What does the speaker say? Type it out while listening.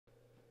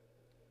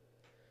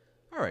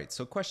All right,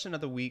 so question of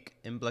the week,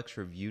 MBLEx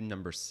review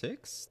number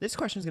 6. This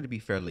question is going to be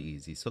fairly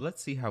easy, so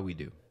let's see how we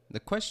do.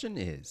 The question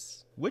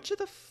is, which of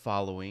the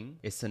following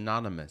is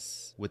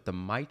synonymous with the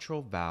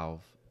mitral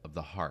valve of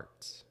the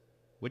heart?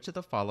 Which of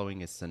the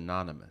following is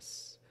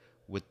synonymous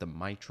with the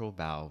mitral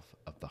valve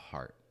of the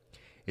heart?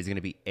 Is it going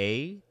to be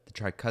A, the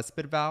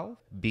tricuspid valve,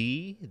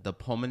 B, the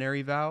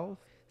pulmonary valve,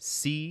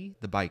 C,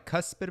 the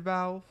bicuspid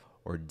valve,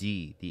 or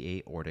D, the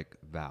aortic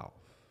valve?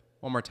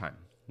 One more time.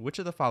 Which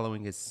of the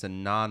following is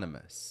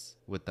synonymous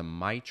with the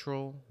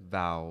mitral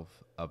valve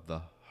of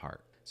the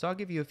heart? So I'll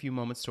give you a few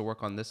moments to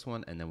work on this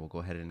one, and then we'll go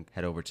ahead and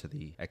head over to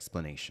the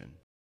explanation.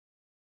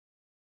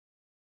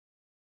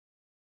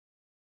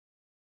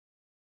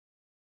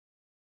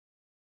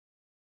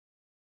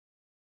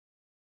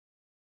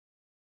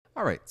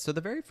 All right, so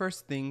the very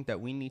first thing that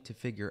we need to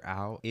figure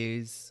out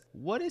is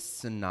what is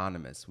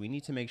synonymous? We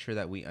need to make sure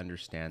that we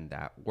understand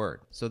that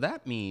word. So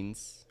that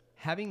means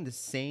having the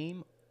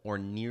same or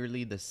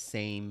nearly the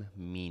same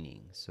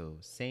meaning. So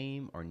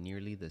same or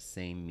nearly the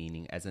same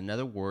meaning as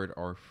another word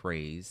or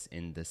phrase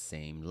in the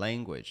same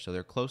language. So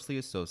they're closely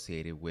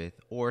associated with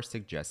or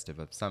suggestive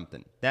of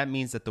something. That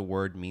means that the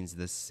word means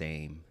the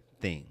same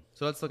thing.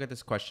 So let's look at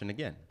this question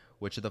again.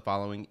 Which of the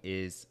following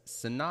is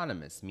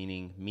synonymous,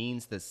 meaning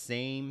means the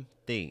same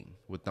thing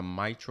with the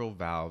mitral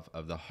valve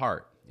of the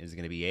heart? Is it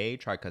going to be A,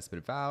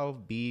 tricuspid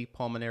valve, B,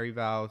 pulmonary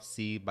valve,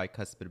 C,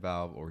 bicuspid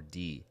valve, or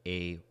D,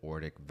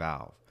 aortic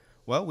valve?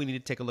 Well, we need to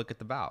take a look at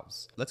the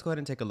valves. Let's go ahead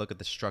and take a look at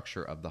the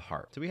structure of the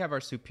heart. So we have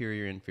our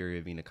superior inferior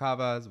vena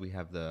cavas, we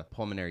have the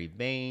pulmonary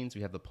veins,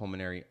 we have the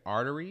pulmonary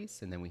arteries,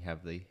 and then we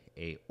have the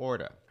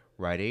aorta.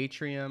 Right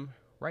atrium,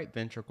 right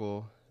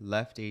ventricle,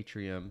 left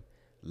atrium,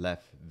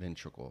 left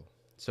ventricle.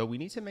 So we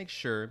need to make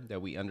sure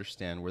that we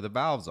understand where the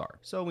valves are.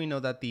 So we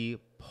know that the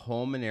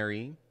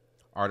pulmonary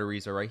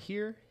arteries are right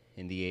here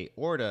and the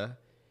aorta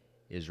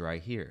is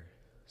right here.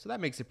 So that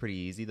makes it pretty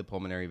easy. The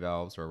pulmonary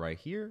valves are right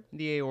here.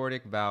 The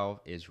aortic valve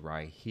is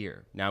right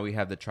here. Now we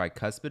have the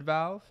tricuspid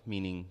valve,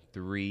 meaning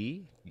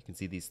 3. You can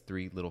see these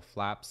 3 little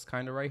flaps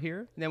kind of right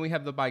here. And then we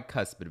have the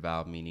bicuspid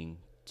valve, meaning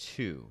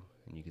 2.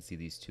 And you can see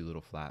these 2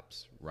 little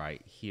flaps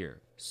right here.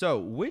 So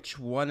which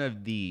one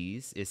of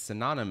these is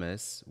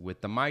synonymous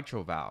with the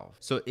mitral valve?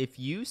 So if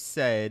you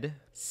said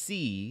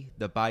C,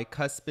 the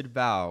bicuspid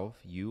valve,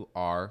 you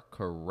are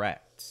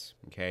correct.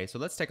 Okay, so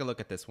let's take a look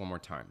at this one more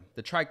time.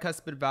 The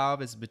tricuspid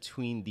valve is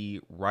between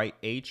the right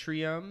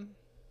atrium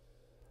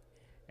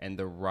and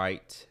the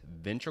right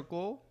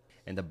ventricle.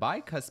 And the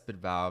bicuspid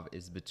valve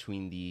is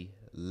between the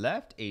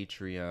left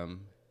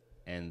atrium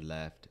and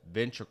left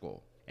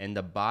ventricle. And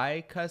the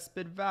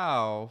bicuspid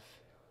valve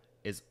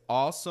is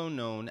also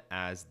known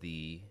as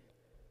the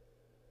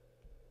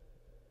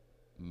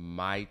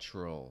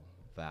mitral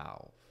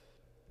valve.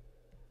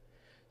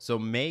 So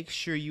make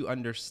sure you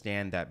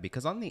understand that,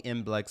 because on the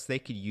MBLEx, they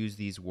could use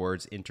these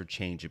words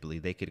interchangeably.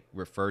 They could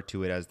refer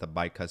to it as the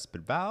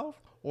bicuspid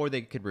valve, or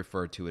they could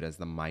refer to it as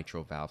the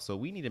mitral valve. So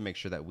we need to make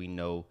sure that we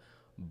know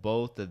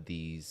both of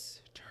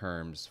these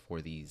terms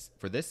for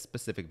this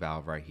specific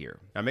valve right here.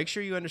 Now make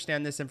sure you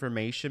understand this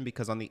information,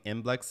 because on the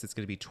MBLEx it's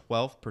going to be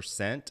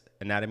 12%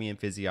 anatomy and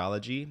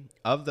physiology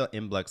of the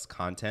MBLEx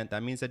content.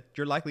 That means that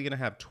you're likely going to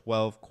have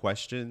 12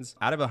 questions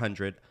out of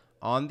 100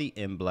 on the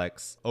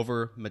MBLEx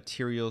over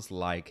materials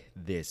like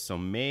this. So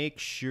make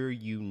sure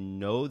you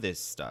know this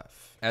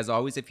stuff. As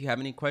always, if you have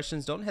any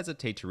questions, don't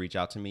hesitate to reach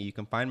out to me. You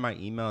can find my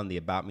email in the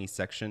About Me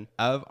section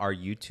of our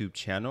YouTube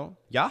channel.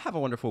 Y'all have a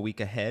wonderful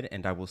week ahead,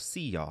 and I will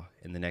see y'all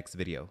in the next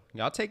video.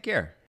 Y'all take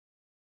care.